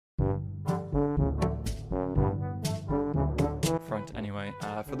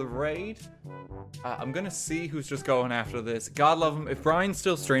For the raid, I'm gonna see who's just going after this. God love him. If Brian's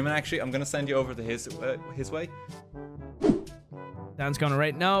still streaming, actually, I'm gonna send you over to his way. Dan's gonna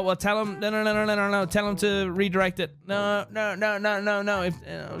raid. No, well, tell him. No. Tell him to redirect it. No.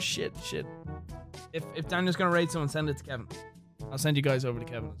 Oh shit. If Daniel's gonna raid someone, send it to Kevin. I'll send you guys over to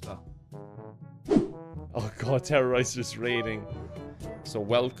Kevin as well. Oh god, Terroriser's raiding. So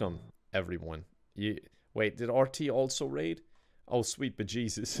welcome, everyone. Wait, did RT also raid? Oh, sweet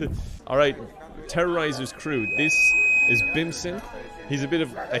bejesus. Alright, Terrorizer's crew. This is Bimpson. He's a bit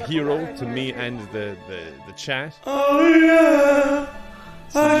of a hero to me and the chat. Oh yeah,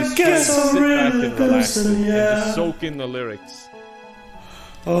 So I guess I'm really Bimpson, yeah. And just soak in the lyrics.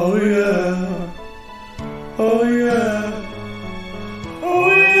 Oh yeah, oh yeah, oh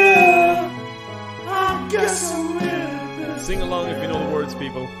yeah, I guess I'm really Bimpson. Sing along if you know the words,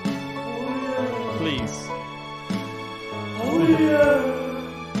 people. Please. Oh yeah,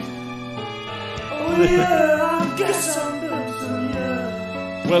 oh yeah, I guess I'm Bimpson,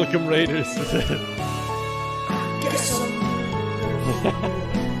 yeah. Welcome, Raiders. I guess I'm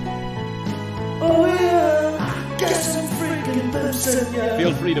oh yeah, I guess I'm freaking Bimpson, yeah.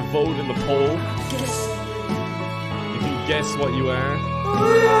 Feel free to vote in the poll. I guess You can guess what you are.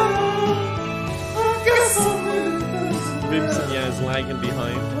 oh yeah, I guess I'm really Bimpson, Bimpson, yeah, is lagging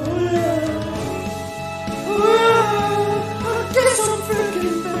behind. oh yeah, oh yeah, I guess I'm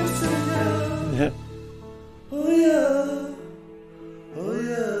freaking Bimpson, yeah. Oh yeah, oh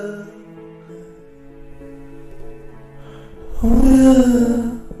yeah, oh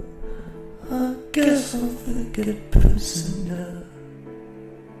yeah, I guess I'm freaking Bimpson, yeah.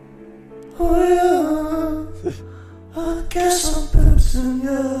 Oh yeah, I guess I'm Bimpson,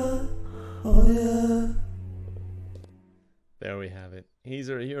 yeah. Oh yeah. There we have it. He's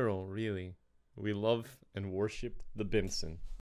our hero, really. We love and worship the Bimpson.